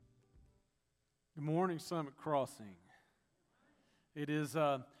Good morning, Summit Crossing. It is,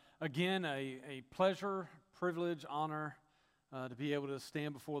 again, a pleasure, privilege, honor to be able to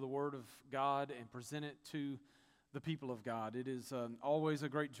stand before the Word of God and present it to the people of God. It is always a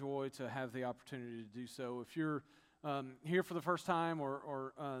great joy to have the opportunity to do so. If you're here for the first time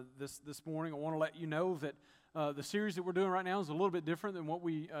or this morning, I want to let you know that the series that we're doing right now is a little bit different than what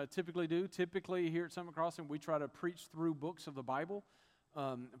we typically do. Typically here at Summit Crossing, we try to preach through books of the Bible,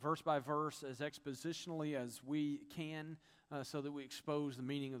 verse by verse, as expositionally as we can, so that we expose the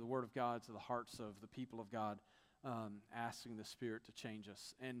meaning of the Word of God to the hearts of the people of God, asking the Spirit to change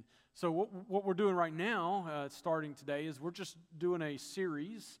us. And so what we're doing right now, starting today, is we're just doing a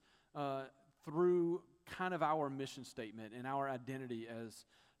series through kind of our mission statement and our identity as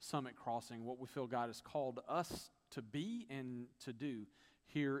Summit Crossing, what we feel God has called us to be and to do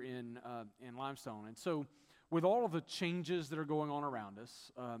here in Limestone. And so with all of the changes that are going on around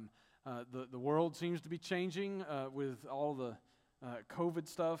us, the world seems to be changing with all the COVID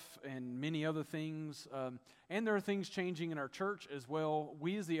stuff and many other things. And there are things changing in our church as well.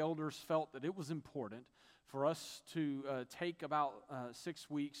 We as the elders felt that it was important for us to take about 6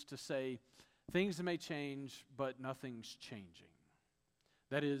 weeks to say, things may change, but nothing's changing.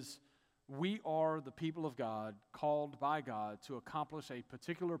 That is, we are the people of God, called by God to accomplish a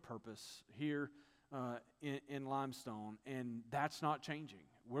particular purpose here in Limestone, and that's not changing.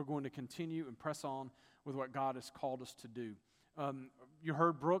 We're going to continue and press on with what God has called us to do. You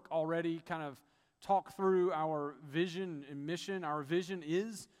heard Brooke already kind of talk through our vision and mission. Our vision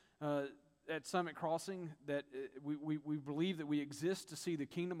is at Summit Crossing that we believe that we exist to see the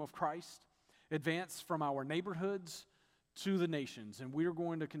kingdom of Christ advance from our neighborhoods to the nations, and we are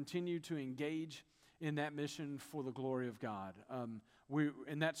going to continue to engage in that mission for the glory of God.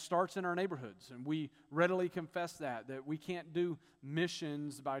 And that starts in our neighborhoods, and we readily confess that we can't do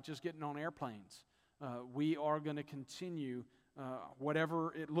missions by just getting on airplanes. We are going to continue,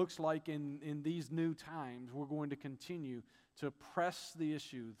 whatever it looks like in these new times, we're going to continue to press the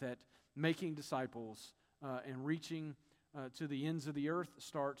issue that making disciples and reaching to the ends of the earth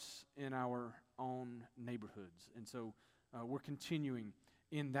starts in our own neighborhoods. And so we're continuing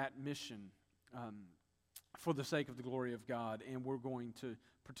in that mission for the sake of the glory of God, and we're going to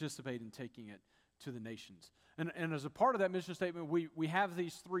participate in taking it to the nations. And as a part of that mission statement, we have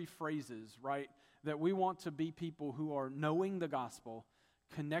these three phrases, right, that we want to be people who are knowing the gospel,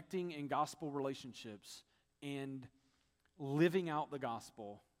 connecting in gospel relationships, and living out the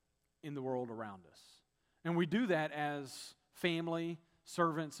gospel in the world around us. And we do that as family,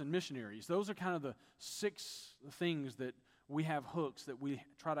 servants, and missionaries. Those are kind of the 6 things that we have hooks that we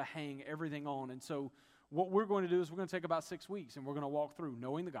try to hang everything on. And so what we're going to do is we're going to take about 6 weeks, and we're going to walk through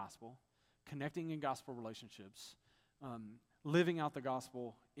knowing the gospel, connecting in gospel relationships, living out the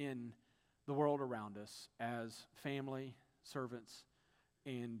gospel in the world around us as family, servants,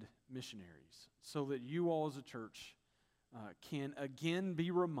 and missionaries, so that you all as a church can again be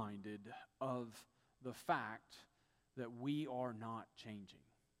reminded of the fact that we are not changing,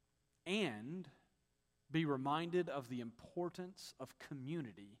 and be reminded of the importance of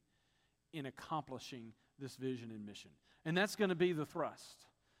community in accomplishing this vision and mission. And that's going to be the thrust,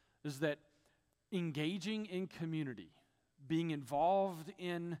 is that engaging in community, being involved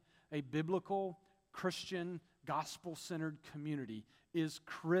in a biblical, Christian, gospel-centered community is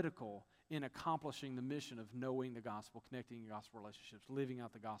critical in accomplishing the mission of knowing the gospel, connecting in gospel relationships, living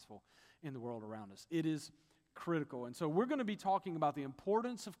out the gospel in the world around us. It is critical. And so we're going to be talking about the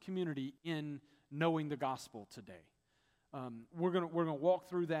importance of community in knowing the gospel today. We're going to walk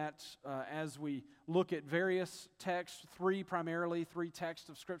through that as we look at various texts, three texts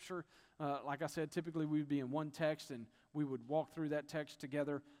of Scripture. Like I said, typically we would be in one text and we would walk through that text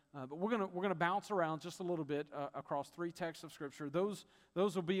together. But we're going to bounce around just a little bit across 3 texts of Scripture. Those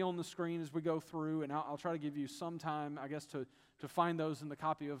will be on the screen as we go through, and I'll try to give you some time, I guess, to find those in the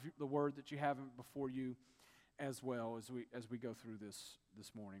copy of the Word that you have before you as well as we go through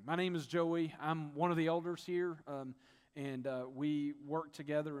this morning. My name is Joey. I'm one of the elders here, and we work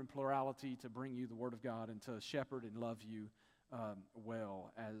together in plurality to bring you the Word of God and to shepherd and love you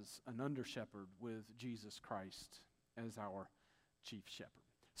well as an under-shepherd with Jesus Christ as our chief shepherd.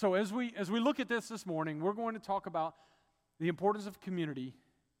 So as we look at this morning, we're going to talk about the importance of community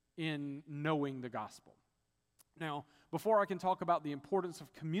in knowing the gospel. Now, before I can talk about the importance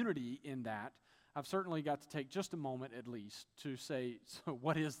of community in that, I've certainly got to take just a moment at least to say, so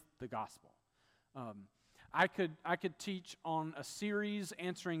what is the gospel? I could teach on a series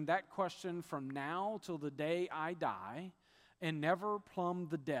answering that question from now till the day I die and never plumb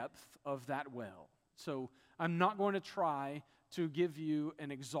the depth of that well. So I'm not going to try to give you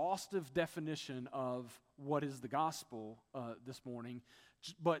an exhaustive definition of what is the gospel this morning.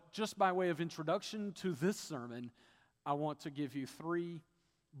 But just by way of introduction to this sermon, I want to give you 3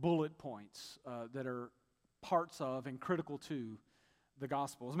 bullet points that are parts of and critical to the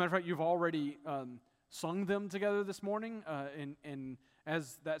gospel. As a matter of fact, you've already sung them together this morning, and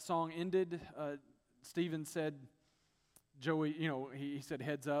as that song ended, Stephen said, Joey, he said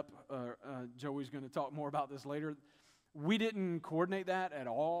heads up, Joey's going to talk more about this later. We didn't coordinate that at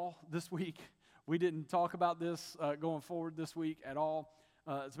all this week. We didn't talk about this going forward this week at all.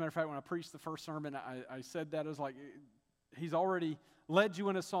 As a matter of fact, when I preached the first sermon, I said that. I was like, he's already led you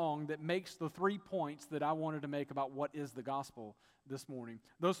in a song that makes the 3 points that I wanted to make about what is the gospel this morning.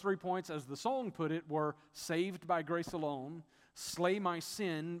 Those 3 points, as the song put it, were saved by grace alone, slay my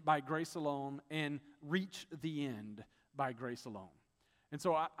sin by grace alone, and reach the end by grace alone. And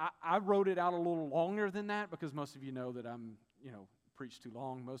so I wrote it out a little longer than that because most of you know that I'm, preach too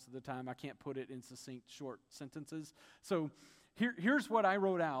long most of the time. I can't put it in succinct, short sentences. So here's what I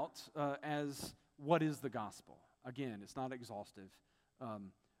wrote out as what is the gospel. Again, it's not exhaustive,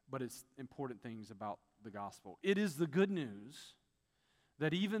 but it's important things about the gospel. It is the good news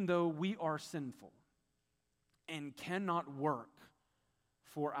that even though we are sinful and cannot work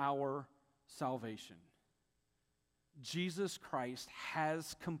for our salvation, Jesus Christ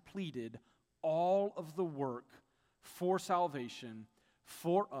has completed all of the work for salvation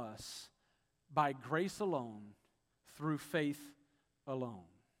for us by grace alone, through faith alone.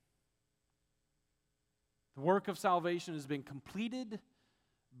 The work of salvation has been completed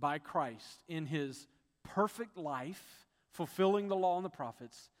by Christ in His perfect life, fulfilling the law and the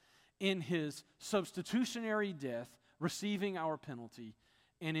prophets, in His substitutionary death, receiving our penalty,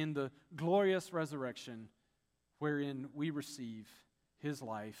 and in the glorious resurrection, wherein we receive His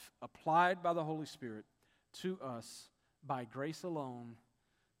life, applied by the Holy Spirit to us by grace alone,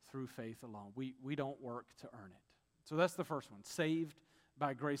 through faith alone. We don't work to earn it. So that's the first one, saved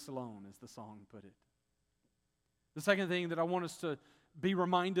by grace alone, as the song put it. The second thing that I want us to be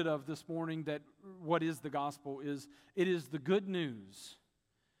reminded of this morning, that what is the gospel, is it is the good news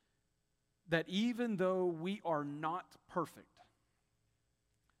that even though we are not perfect,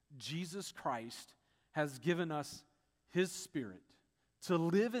 Jesus Christ has given us His Spirit to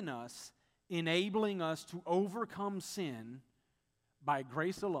live in us, enabling us to overcome sin by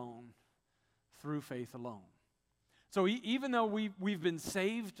grace alone, through faith alone. So even though we've been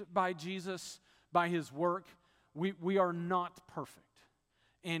saved by Jesus, by His work, we are not perfect.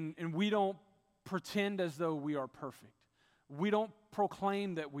 And we don't pretend as though we are perfect. We don't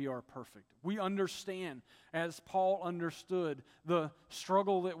proclaim that we are perfect. We understand, as Paul understood, the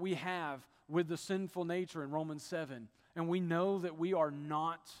struggle that we have with the sinful nature in Romans 7. And we know that we are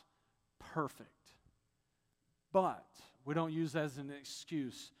not perfect. But we don't use that as an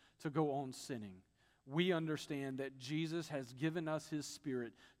excuse to go on sinning. We understand that Jesus has given us His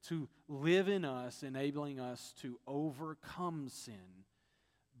Spirit to live in us, enabling us to overcome sin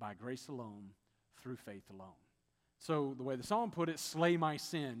by grace alone, through faith alone. So the way the psalm put it, slay my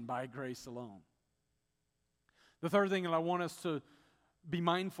sin by grace alone. The third thing that I want us to be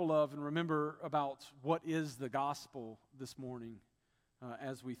mindful of and remember about what is the gospel this morning,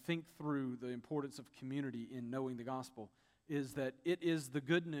 as we think through the importance of community in knowing the gospel, is that it is the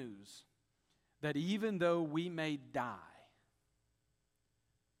good news that even though we may die,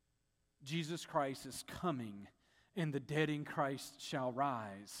 Jesus Christ is coming, and the dead in Christ shall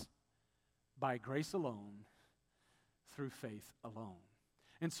rise by grace alone, through faith alone.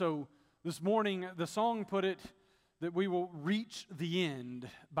 And so this morning, the song put it that we will reach the end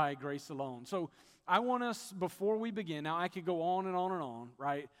by grace alone. So I want us, before we begin, now I could go on and on and on,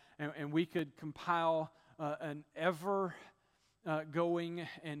 right? And we could compile an ever-going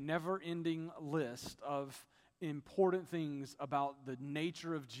and never-ending list of important things about the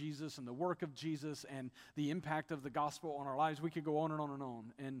nature of Jesus and the work of Jesus and the impact of the gospel on our lives. We could go on and on and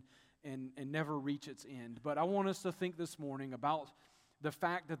on and never reach its end. But I want us to think this morning about the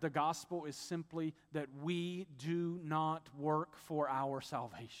fact that the gospel is simply that we do not work for our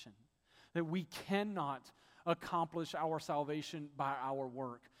salvation, that we cannot accomplish our salvation by our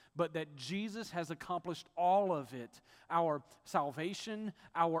work, but that Jesus has accomplished all of it, our salvation,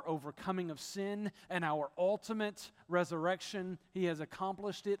 our overcoming of sin, and our ultimate resurrection. He has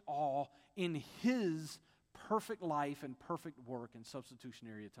accomplished it all in His perfect life and perfect work and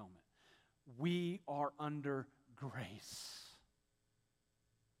substitutionary atonement. We are under grace.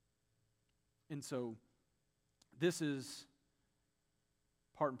 And so this is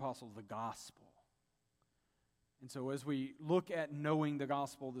part and parcel of the gospel. And so as we look at knowing the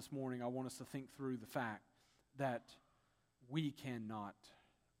gospel this morning, I want us to think through the fact that we cannot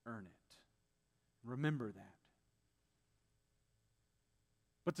earn it. Remember that.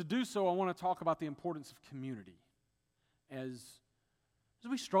 But to do so, I want to talk about the importance of community as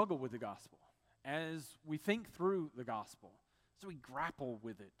we struggle with the gospel, as we think through the gospel, as we grapple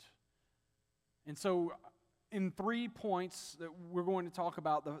with it. And so in 3 points that we're going to talk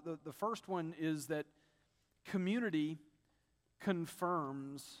about, the first one is that community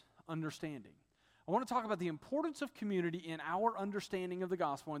confirms understanding. I want to talk about the importance of community in our understanding of the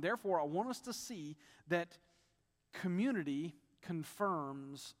gospel, and therefore I want us to see that community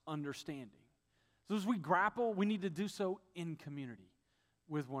confirms understanding. So as we grapple, we need to do so in community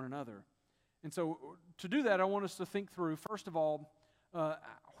with one another. And so to do that, I want us to think through, first of all,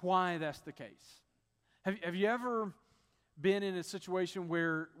 why that's the case. Have you ever been in a situation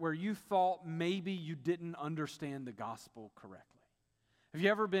where you thought maybe you didn't understand the gospel correctly? Have you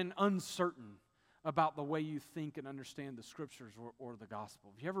ever been uncertain about the way you think and understand the scriptures or the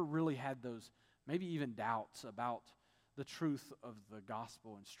gospel? Have you ever really had those, maybe even doubts about the truth of the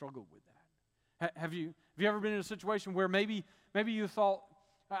gospel and struggled with that? Have you ever been in a situation where maybe you thought,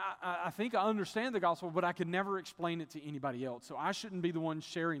 I think I understand the gospel, but I could never explain it to anybody else, so I shouldn't be the one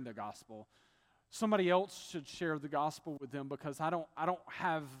sharing the gospel. Somebody else should share the gospel with them because I don't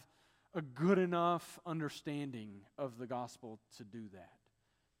have a good enough understanding of the gospel to do that.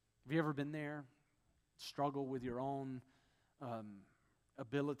 Have you ever been there? Struggle with your own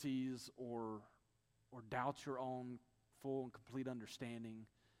abilities or doubt your own full and complete understanding,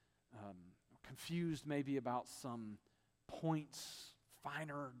 confused maybe about some points,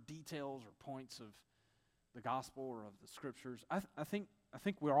 finer details or points of the gospel or of the scriptures? I think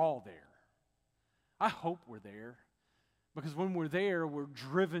we're all there. I hope we're there, because when we're there, we're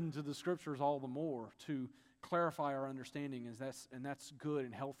driven to the scriptures all the more to clarify our understanding, and that's good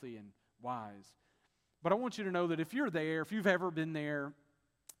and healthy and wise. But I want you to know that if you're there, if you've ever been there,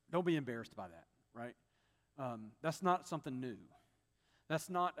 don't be embarrassed by that, right? That's not something new. That's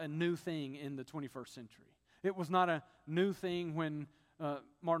not a new thing in the 21st century. It was not a new thing when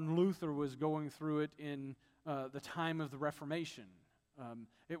Martin Luther was going through it in the time of the Reformation.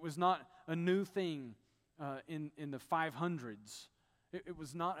 It was not a new thing in the 500s. It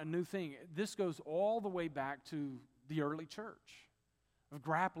was not a new thing. This goes all the way back to the early church, of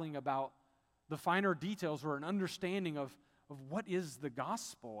grappling about the finer details or an understanding of what is the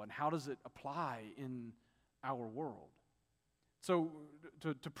gospel and how does it apply in our world. So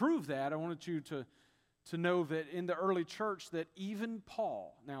to prove that, I wanted you to know that in the early church that even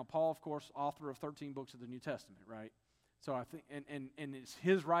Paul, now Paul, of course, author of 13 books of the New Testament, right? So I think, and it's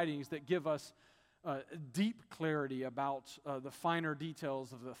his writings that give us deep clarity about the finer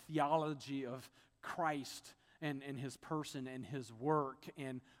details of the theology of Christ and his person and his work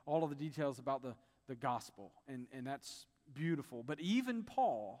and all of the details about the gospel. And that's beautiful. But even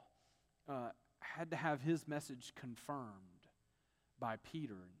Paul had to have his message confirmed by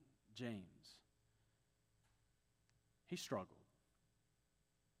Peter and James. He struggled.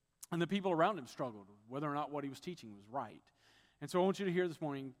 And the people around him struggled, whether or not what he was teaching was right. And so I want you to hear this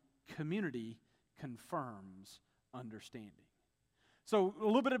morning, community confirms understanding. So a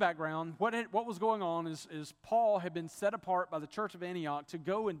little bit of background. What was going on is Paul had been set apart by the church of Antioch to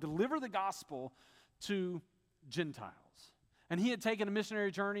go and deliver the gospel to Gentiles. And he had taken a missionary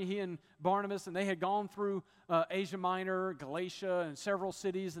journey, he and Barnabas, and they had gone through Asia Minor, Galatia, and several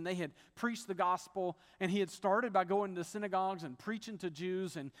cities, and they had preached the gospel. And he had started by going to synagogues and preaching to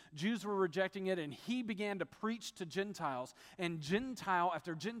Jews, and Jews were rejecting it, and he began to preach to Gentiles. And Gentile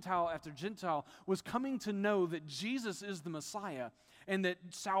after Gentile after Gentile was coming to know that Jesus is the Messiah, and that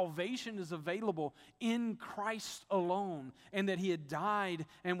salvation is available in Christ alone, and that he had died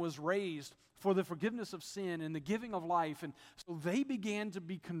and was raised for the forgiveness of sin and the giving of life. And so they began to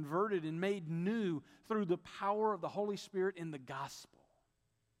be converted and made new through the power of the Holy Spirit in the gospel.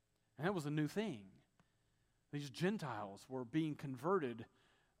 And that was a new thing. These Gentiles were being converted,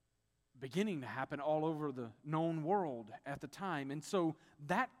 beginning to happen all over the known world at the time. And so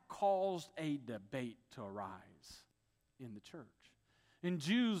that caused a debate to arise in the church. And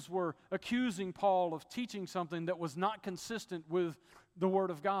Jews were accusing Paul of teaching something that was not consistent with the Word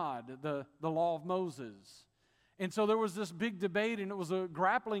of God, the law of Moses. And so there was this big debate, and it was a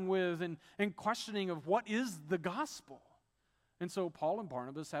grappling with and questioning of what is the gospel. And so Paul and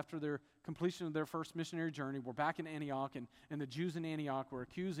Barnabas, after their completion of their first missionary journey, were back in Antioch, and the Jews in Antioch were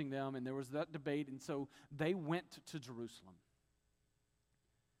accusing them, and there was that debate, and so they went to Jerusalem.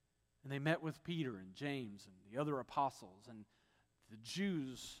 And they met with Peter and James and the other apostles, and the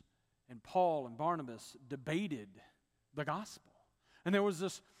Jews and Paul and Barnabas debated the gospel. And there was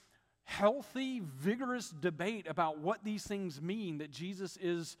this healthy, vigorous debate about what these things mean, that Jesus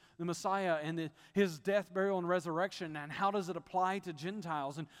is the Messiah and that his death, burial, and resurrection, and how does it apply to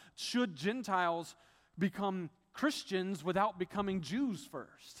Gentiles, and should Gentiles become Christians without becoming Jews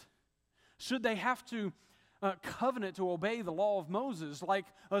first? Should they have to covenant to obey the law of Moses like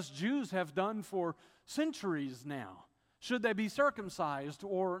us Jews have done for centuries now? Should they be circumcised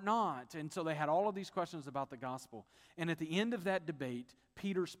or not? And so they had all of these questions about the gospel. And at the end of that debate,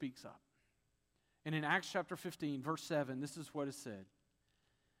 Peter speaks up. And in Acts chapter 15, verse 7, this is what is said.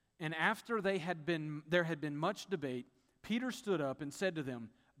 And after there had been much debate, Peter stood up and said to them,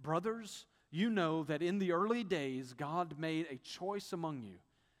 "Brothers, you know that in the early days God made a choice among you,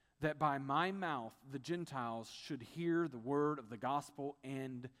 that by my mouth the Gentiles should hear the word of the gospel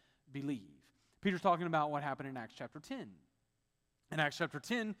and believe." Peter's talking about what happened in Acts chapter 10. In Acts chapter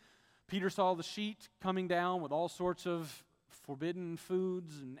 10, Peter saw the sheet coming down with all sorts of forbidden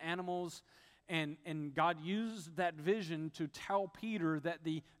foods and animals, and God used that vision to tell Peter that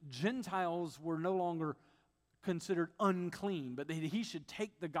the Gentiles were no longer considered unclean, but that he should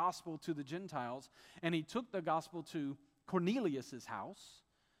take the gospel to the Gentiles. And he took the gospel to Cornelius' house,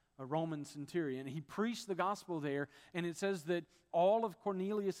 a Roman centurion. He preached the gospel there, and it says that all of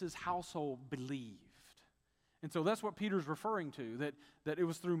Cornelius' household believed. And so that's what Peter's referring to, that it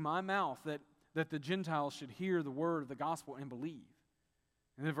was through my mouth that the Gentiles should hear the word of the gospel and believe.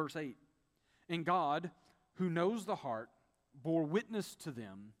 And then verse 8, "And God, who knows the heart, bore witness to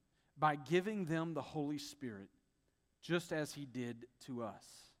them by giving them the Holy Spirit, just as he did to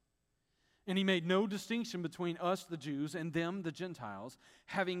us. And he made no distinction between us, the Jews, and them, the Gentiles,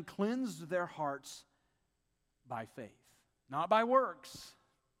 having cleansed their hearts by faith." Not by works,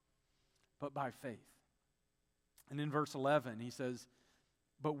 but by faith. And in verse 11, he says,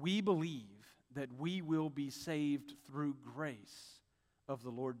 "But we believe that we will be saved through grace of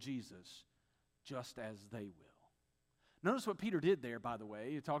the Lord Jesus, just as they will." Notice what Peter did there, by the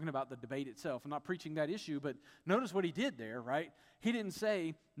way. You're talking about the debate itself. I'm not preaching that issue, but notice what he did there, right? He didn't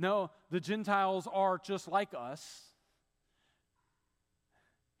say, no, the Gentiles are just like us.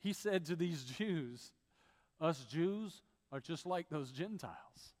 He said to these Jews, us Jews are just like those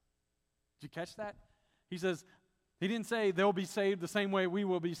Gentiles. Did you catch that? He says, he didn't say they'll be saved the same way we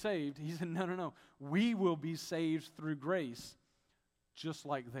will be saved. He said, no. We will be saved through grace, just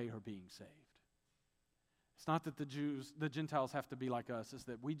like they are being saved. It's not that the Gentiles have to be like us. It's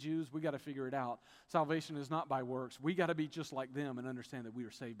that we Jews, we got to figure it out. Salvation is not by works. We got to be just like them and understand that we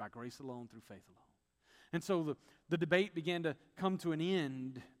are saved by grace alone, through faith alone. And so the debate began to come to an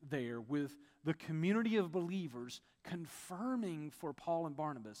end there with the community of believers confirming for Paul and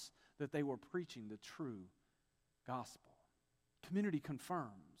Barnabas that they were preaching the true gospel. Community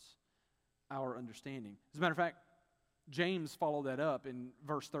confirms our understanding. As a matter of fact, James followed that up in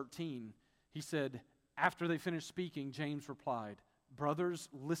verse 13. He said, after they finished speaking, James replied, "Brothers,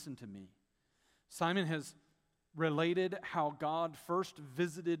 listen to me. Simon has related how God first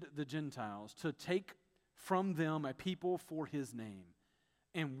visited the Gentiles to take from them a people for his name.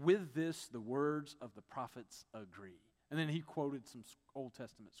 And with this, the words of the prophets agree." And then he quoted some Old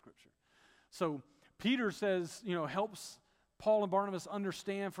Testament scripture. So Peter says, helps Paul and Barnabas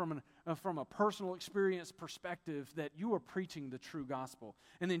understand from a personal experience perspective that you are preaching the true gospel.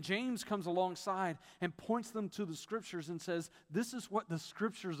 And then James comes alongside and points them to the scriptures and says, this is what the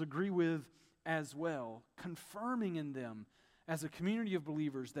scriptures agree with as well, confirming in them as a community of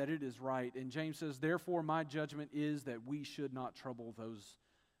believers that it is right. And James says, "Therefore my judgment is that we should not trouble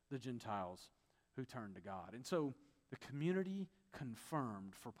the Gentiles who turn to God." And so the community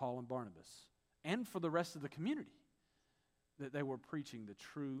confirmed for Paul and Barnabas and for the rest of the community that they were preaching the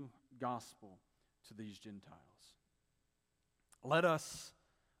true gospel to these Gentiles. Let us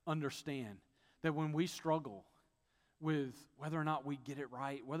understand that when we struggle with whether or not we get it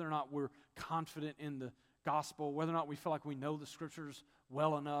right, whether or not we're confident in the gospel, whether or not we feel like we know the scriptures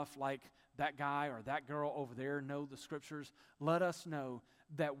well enough, like that guy or that girl over there know the scriptures, let us know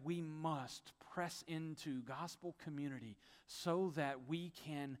that we must press into gospel community so that we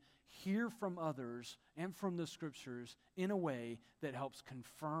can hear from others and from the scriptures in a way that helps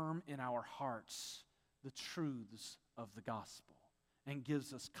confirm in our hearts the truths of the gospel and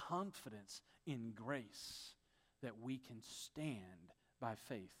gives us confidence in grace that we can stand by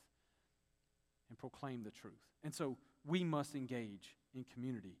faith and proclaim the truth. And so we must engage in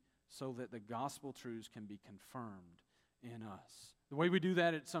community so that the gospel truths can be confirmed in us. The way we do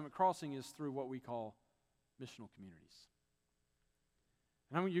that at Summit Crossing is through what we call missional communities.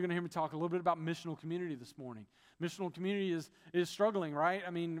 And you're going to hear me talk a little bit about missional community this morning. Missional community is struggling, right? I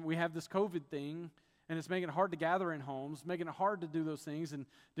mean, we have this COVID thing, and it's making it hard to gather in homes, making it hard to do those things. And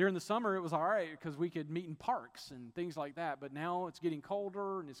during the summer, it was all right because we could meet in parks and things like that. But now it's getting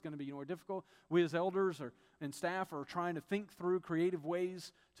colder, and it's going to be more difficult. We as elders and staff are trying to think through creative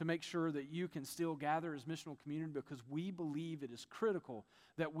ways to make sure that you can still gather as missional community, because we believe it is critical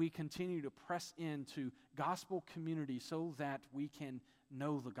that we continue to press into gospel community so that we can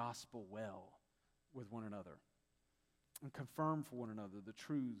know the gospel well with one another and confirm for one another the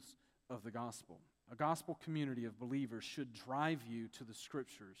truths of the gospel. A gospel community of believers should drive you to the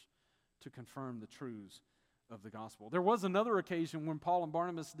Scriptures to confirm the truths of the gospel. There was another occasion when Paul and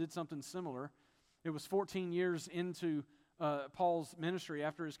Barnabas did something similar. It was 14 years into Paul's ministry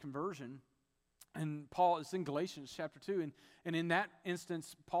after his conversion. And Paul is in Galatians chapter 2. And in that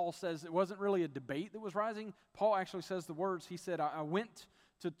instance, Paul says it wasn't really a debate that was rising. Paul actually says the words. He said, I went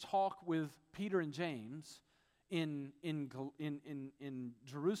to talk with Peter and James in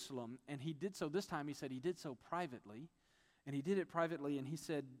Jerusalem, and he did so this time. He said he did so privately, and he did it privately, and he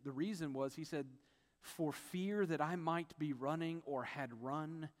said the reason was, he said, for fear that I might be running or had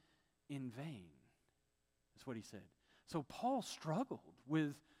run in vain. That's what he said. So Paul struggled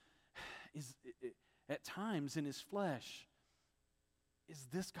with, at times in his flesh, is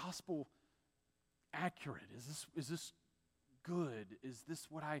this gospel accurate? Is this good? Is this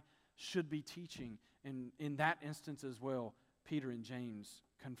what I should be teaching? And in that instance as well, Peter and James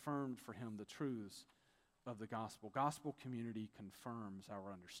confirmed for him the truths of the gospel. Gospel community confirms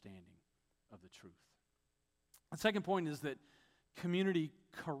our understanding of the truth. The second point is that community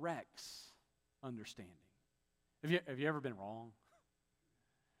corrects understanding. Have you ever been wrong?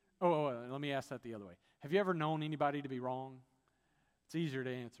 Let me ask that the other way. Have you ever known anybody to be wrong? It's easier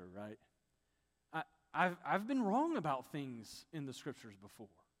to answer, right? I've been wrong about things in the Scriptures before.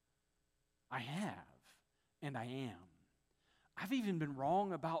 I have, and I am. I've even been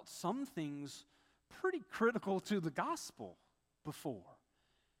wrong about some things pretty critical to the gospel before.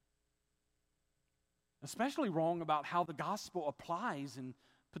 Especially wrong about how the gospel applies in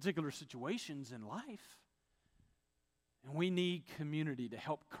particular situations in life. And we need community to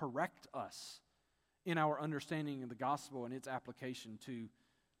help correct us in our understanding of the gospel and its application to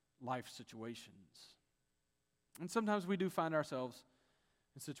life situations. And sometimes we do find ourselves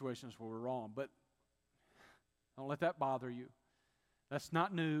in situations where we're wrong, but don't let that bother you. That's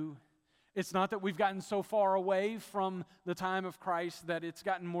not new. It's not that we've gotten so far away from the time of Christ that it's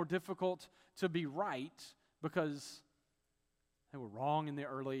gotten more difficult to be right, because they were wrong in the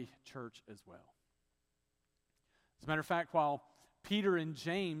early church as well. As a matter of fact, while Peter and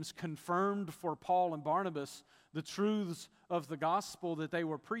James confirmed for Paul and Barnabas the truths of the gospel that they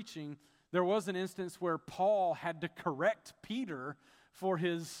were preaching, there was an instance where Paul had to correct Peter for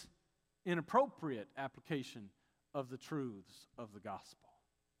his inappropriate application of the truths of the gospel.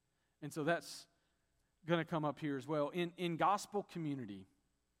 And so that's going to come up here as well. In gospel community,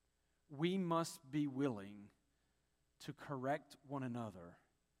 we must be willing to correct one another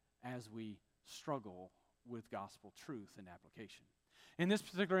as we struggle with gospel truth and application. In this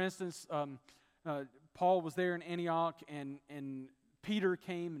particular instance, Paul was there in Antioch, and Peter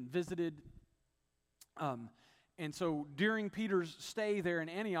came and visited. And so during Peter's stay there in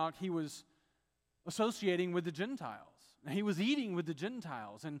Antioch, he was associating with the Gentiles. He was eating with the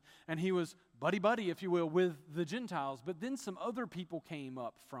Gentiles, and he was buddy-buddy, if you will, with the Gentiles. But then some other people came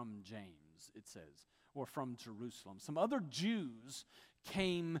up from James, it says, or from Jerusalem. Some other Jews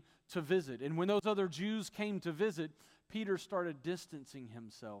came to visit. And when those other Jews came to visit, Peter started distancing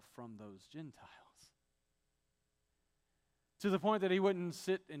himself from those Gentiles, to the point that he wouldn't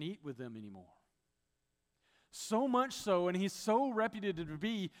sit and eat with them anymore. So much so, and he's so reputed to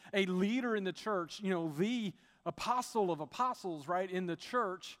be a leader in the church, the apostle of apostles, right, in the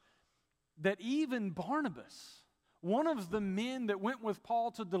church, that even Barnabas, one of the men that went with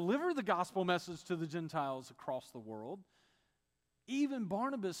Paul to deliver the gospel message to the Gentiles across the world, even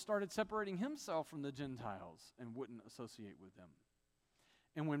Barnabas started separating himself from the Gentiles and wouldn't associate with them.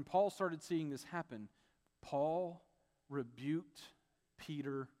 And when Paul started seeing this happen, Paul rebuked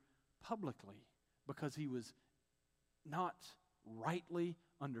Peter publicly because he was not rightly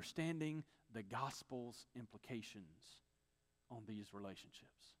understanding the gospel's implications on these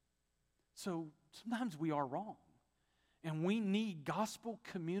relationships. So sometimes we are wrong, and we need gospel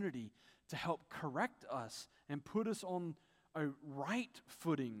community to help correct us and put us on a right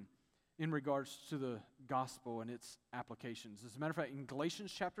footing in regards to the gospel and its applications. As a matter of fact, in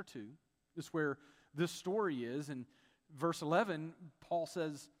Galatians chapter 2, is where this story is. In verse 11, Paul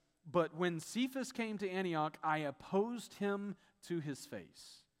says, "But when Cephas came to Antioch, I opposed him to his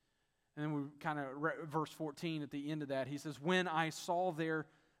face." And then we kind of, verse 14 at the end of that, he says, "When I saw there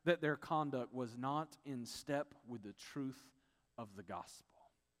that their conduct was not in step with the truth of the gospel.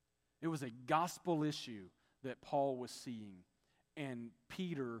 It was a gospel issue that Paul was seeing, and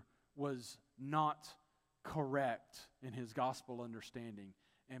Peter was not correct in his gospel understanding.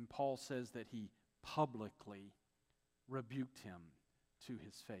 And Paul says that he publicly rebuked him to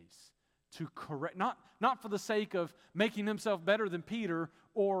his face. To correct, not for the sake of making himself better than Peter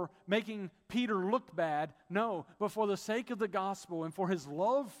or making Peter look bad, no, but for the sake of the gospel and for his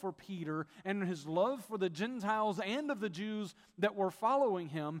love for Peter and his love for the Gentiles and of the Jews that were following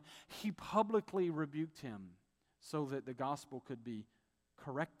him, he publicly rebuked him so that the gospel could be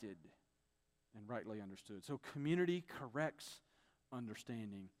corrected and rightly understood. So community corrects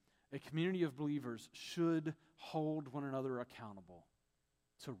understanding. A community of believers should hold one another accountable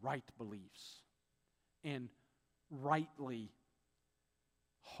to right beliefs and rightly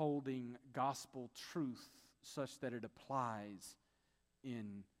holding gospel truth such that it applies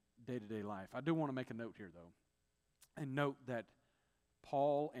in day-to-day life. I do want to make a note here, though, and note that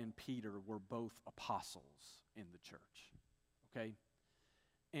Paul and Peter were both apostles in the church, okay?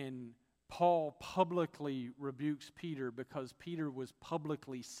 And Paul publicly rebukes Peter because Peter was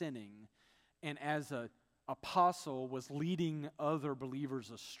publicly sinning, and as an apostle was leading other believers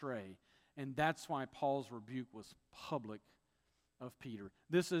astray. And that's why Paul's rebuke was public of Peter.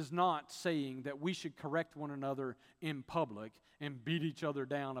 This is not saying that we should correct one another in public and beat each other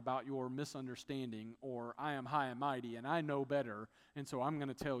down about your misunderstanding or I am high and mighty and I know better and so I'm going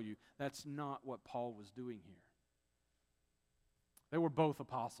to tell you. That's not what Paul was doing here. They were both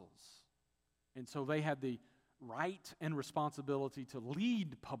apostles. And so they had the right and responsibility to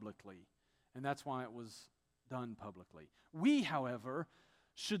lead publicly. And that's why it was done publicly. We, however,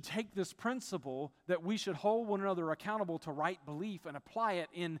 should take this principle that we should hold one another accountable to right belief and apply it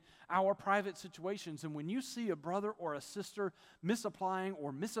in our private situations. And when you see a brother or a sister misapplying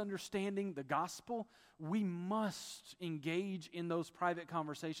or misunderstanding the gospel, we must engage in those private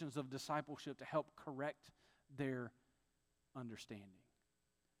conversations of discipleship to help correct their understanding.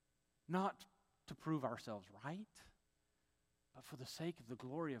 Not to prove ourselves right, but for the sake of the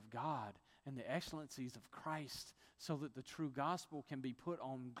glory of God and the excellencies of Christ, so that the true gospel can be put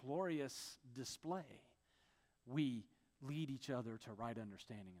on glorious display. We lead each other to right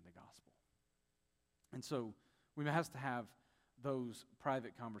understanding in the gospel. And so we have to have those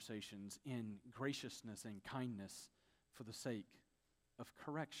private conversations in graciousness and kindness for the sake of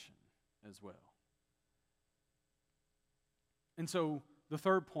correction as well. And so the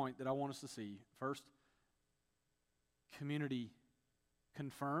third point that I want us to see, first, community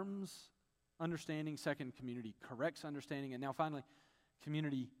confirms understanding. Second, community corrects understanding. And now finally,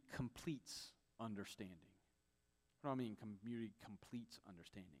 community completes understanding. What do I mean, community completes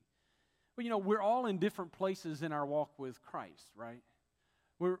understanding? Well, we're all in different places in our walk with Christ, right?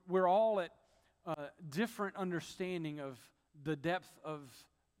 We're all at different understanding of the depth of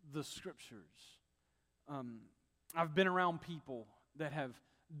the Scriptures. I've been around people that have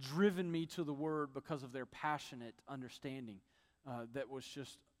driven me to the Word because of their passionate understanding that was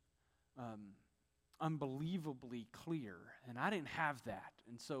just unbelievably clear, and I didn't have that.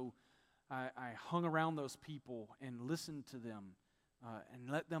 And so I hung around those people and listened to them and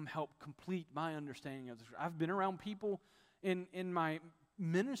let them help complete my understanding of the Scripture. I've been around people in my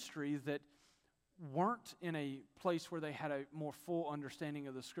ministry that weren't in a place where they had a more full understanding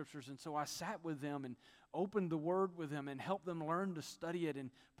of the Scriptures, and so I sat with them and opened the Word with them and helped them learn to study it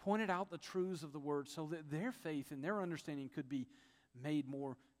and pointed out the truths of the Word so that their faith and their understanding could be made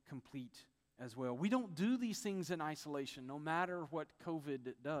more complete as well. We don't do these things in isolation, no matter what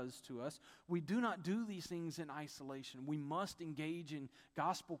COVID does to us. We do not do these things in isolation. We must engage in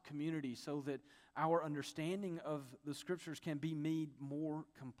gospel community so that our understanding of the Scriptures can be made more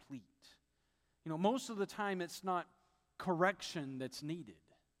complete. Most of the time it's not correction that's needed,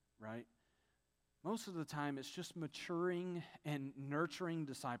 right? Most of the time it's just maturing and nurturing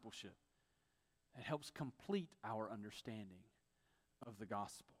discipleship that helps complete our understanding of the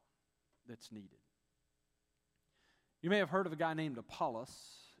gospel that's needed. You may have heard of a guy named Apollos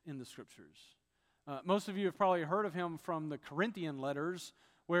in the Scriptures. Most of you have probably heard of him from the Corinthian letters,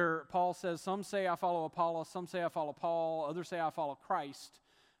 where Paul says, some say I follow Apollos, some say I follow Paul, others say I follow Christ.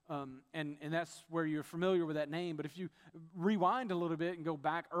 And that's where you're familiar with that name. But if you rewind a little bit and go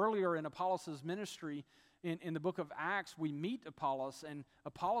back earlier in Apollos' ministry, in the book of Acts, we meet Apollos, and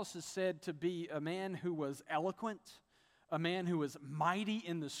Apollos is said to be a man who was eloquent, a man who was mighty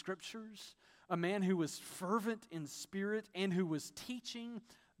in the Scriptures, a man who was fervent in spirit, and who was teaching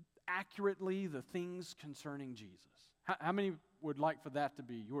accurately the things concerning Jesus. How many would like for that to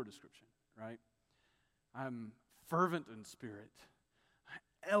be your description, right? I'm fervent in spirit.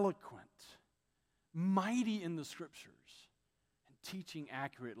 eloquent, mighty in the Scriptures, and teaching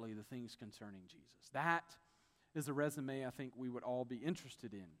accurately the things concerning Jesus. That is a resume I think we would all be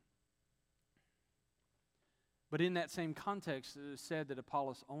interested in. But in that same context, it is said that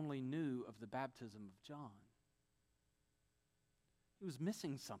Apollos only knew of the baptism of John. He was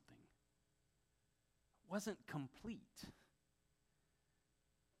missing something. It wasn't complete.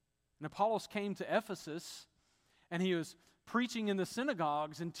 And Apollos came to Ephesus, and he was preaching in the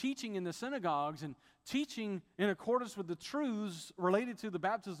synagogues and teaching in the synagogues and teaching in accordance with the truths related to the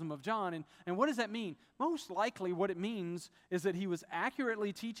baptism of John. And what does that mean? Most likely what it means is that he was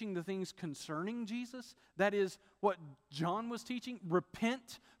accurately teaching the things concerning Jesus. That is what John was teaching.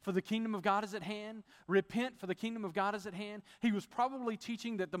 Repent, for the kingdom of God is at hand. Repent, for the kingdom of God is at hand. He was probably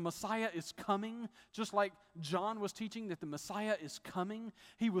teaching that the Messiah is coming, just like John was teaching that the Messiah is coming.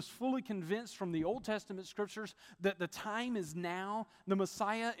 He was fully convinced from the Old Testament Scriptures that the time is now. The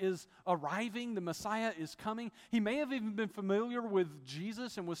Messiah is arriving. The Messiah is coming. He may have even been familiar with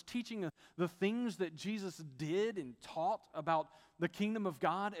Jesus and was teaching the things that Jesus did and taught about the kingdom of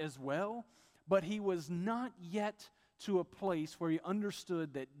God as well. But he was not yet to a place where he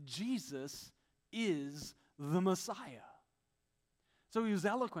understood that Jesus is the Messiah. So he was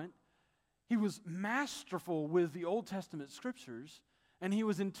eloquent. He was masterful with the Old Testament Scriptures, and he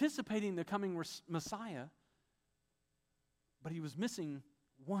was anticipating the coming Messiah, but he was missing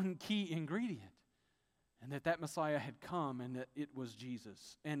one key ingredient, and that Messiah had come and that it was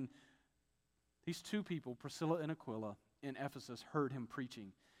Jesus. And these two people, Priscilla and Aquila, in Ephesus, heard him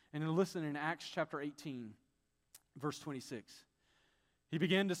preaching. And listen, in Acts chapter 18, verse 26, he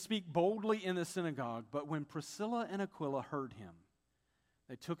began to speak boldly in the synagogue, but when Priscilla and Aquila heard him,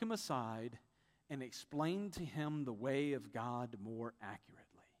 they took him aside and explained to him the way of God more accurately.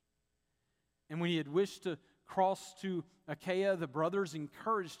 And when he had wished to cross to Achaia, the brothers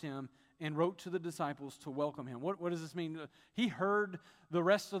encouraged him and wrote to the disciples to welcome him. What does this mean? He heard the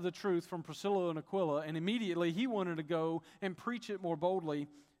rest of the truth from Priscilla and Aquila, and immediately he wanted to go and preach it more boldly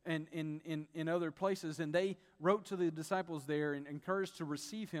and in other places. And they wrote to the disciples there and encouraged to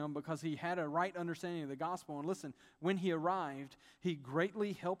receive him because he had a right understanding of the gospel. And listen, when he arrived, he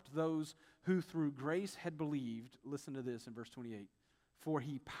greatly helped those who through grace had believed. Listen to this in verse 28. For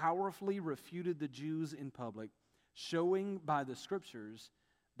he powerfully refuted the Jews in public, showing by the Scriptures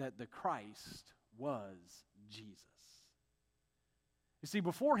that the Christ was Jesus. You see,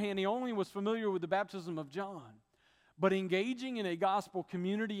 beforehand, he only was familiar with the baptism of John. But engaging in a gospel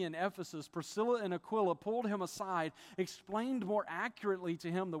community in Ephesus, Priscilla and Aquila pulled him aside, explained more accurately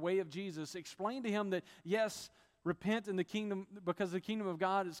to him the way of Jesus, explained to him that, yes, repent in the kingdom because the kingdom of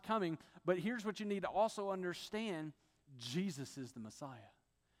God is coming, but here's what you need to also understand: Jesus is the Messiah.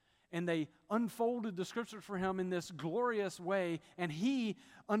 And they unfolded the Scriptures for him in this glorious way, and he,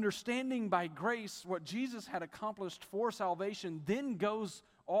 understanding by grace what Jesus had accomplished for salvation, then goes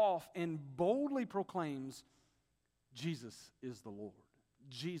off and boldly proclaims, Jesus is the Lord.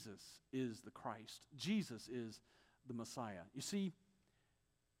 Jesus is the Christ. Jesus is the Messiah. You see,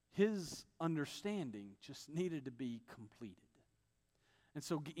 his understanding just needed to be completed. And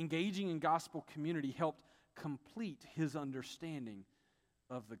so engaging in gospel community helped complete his understanding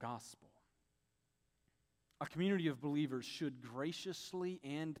of the gospel. A community of believers should graciously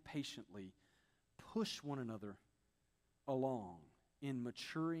and patiently push one another along in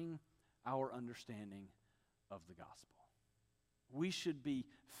maturing our understanding of the gospel. We should be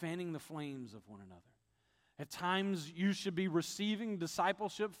fanning the flames of one another. At times, you should be receiving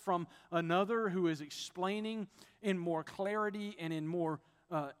discipleship from another who is explaining in more clarity and in more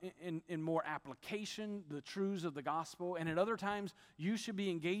application the truths of the gospel. And at other times, you should be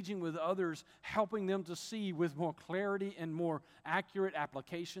engaging with others, helping them to see with more clarity and more accurate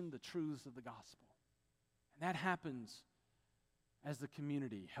application the truths of the gospel. And that happens as the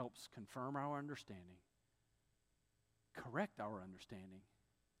community helps confirm our understanding, correct our understanding,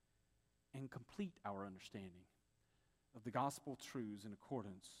 and complete our understanding of the gospel truths in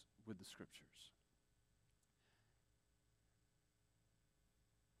accordance with the Scriptures.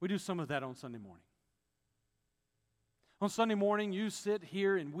 We do some of that on Sunday morning. On Sunday morning, you sit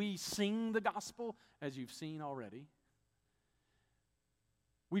here and we sing the gospel, as you've seen already.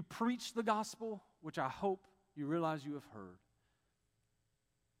 We preach the gospel, which I hope you realize you have heard.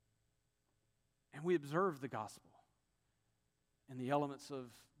 And we observe the gospel and the elements of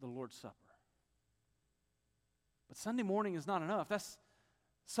the Lord's Supper. But Sunday morning is not enough.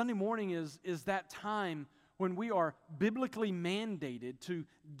 Sunday morning is that time when we are biblically mandated to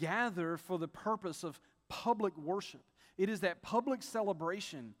gather for the purpose of public worship. It is that public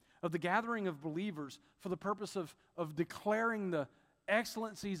celebration of the gathering of believers for the purpose of declaring the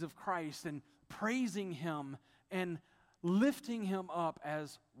excellencies of Christ and praising Him and lifting Him up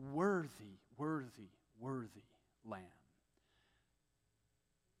as worthy, worthy, worthy Lamb.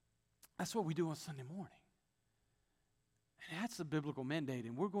 That's what we do on Sunday morning. And that's the biblical mandate,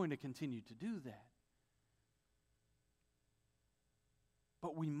 and we're going to continue to do that.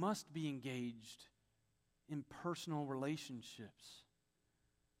 But we must be engaged in personal relationships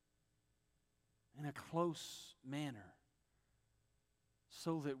in a close manner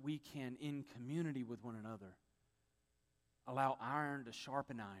so that we can, in community with one another, allow iron to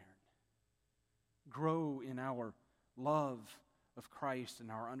sharpen iron, grow in our love of Christ and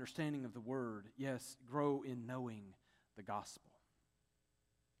our understanding of the Word, yes, grow in knowing the gospel.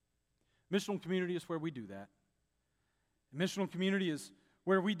 Missional community is where we do that. Missional community is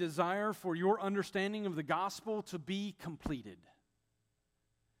where we desire for your understanding of the gospel to be completed.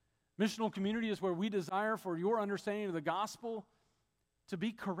 Missional community is where we desire for your understanding of the gospel to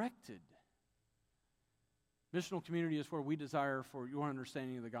be corrected. Missional community is where we desire for your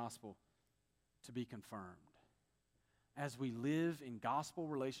understanding of the gospel to be confirmed. As we live in gospel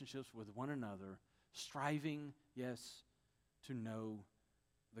relationships with one another, striving, yes, to know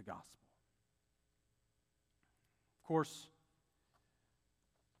the gospel. Of course,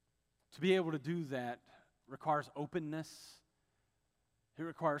 to be able to do that requires openness. It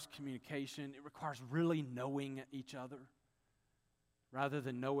requires communication. It requires really knowing each other rather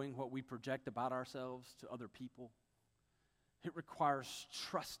than knowing what we project about ourselves to other people. It requires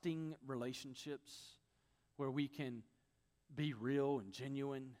trusting relationships where we can be real and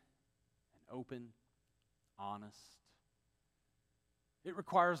genuine and open, honest. It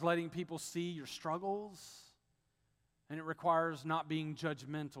requires letting people see your struggles, and it requires not being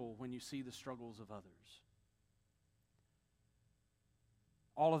judgmental when you see the struggles of others.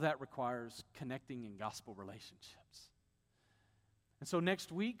 All of that requires connecting in gospel relationships. And so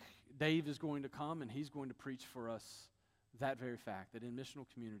next week, Dave is going to come and he's going to preach for us that very fact, that in missional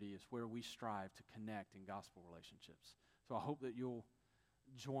community is where we strive to connect in gospel relationships. So I hope that you'll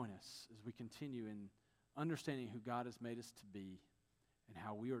join us as we continue in understanding who God has made us to be and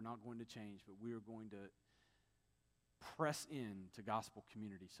how we are not going to change, but we are going to press in to gospel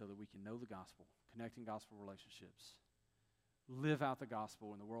community so that we can know the gospel, connect in gospel relationships, live out the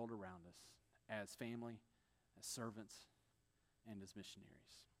gospel in the world around us as family, as servants, and as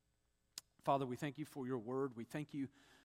missionaries. Father, we thank you for your word. We thank you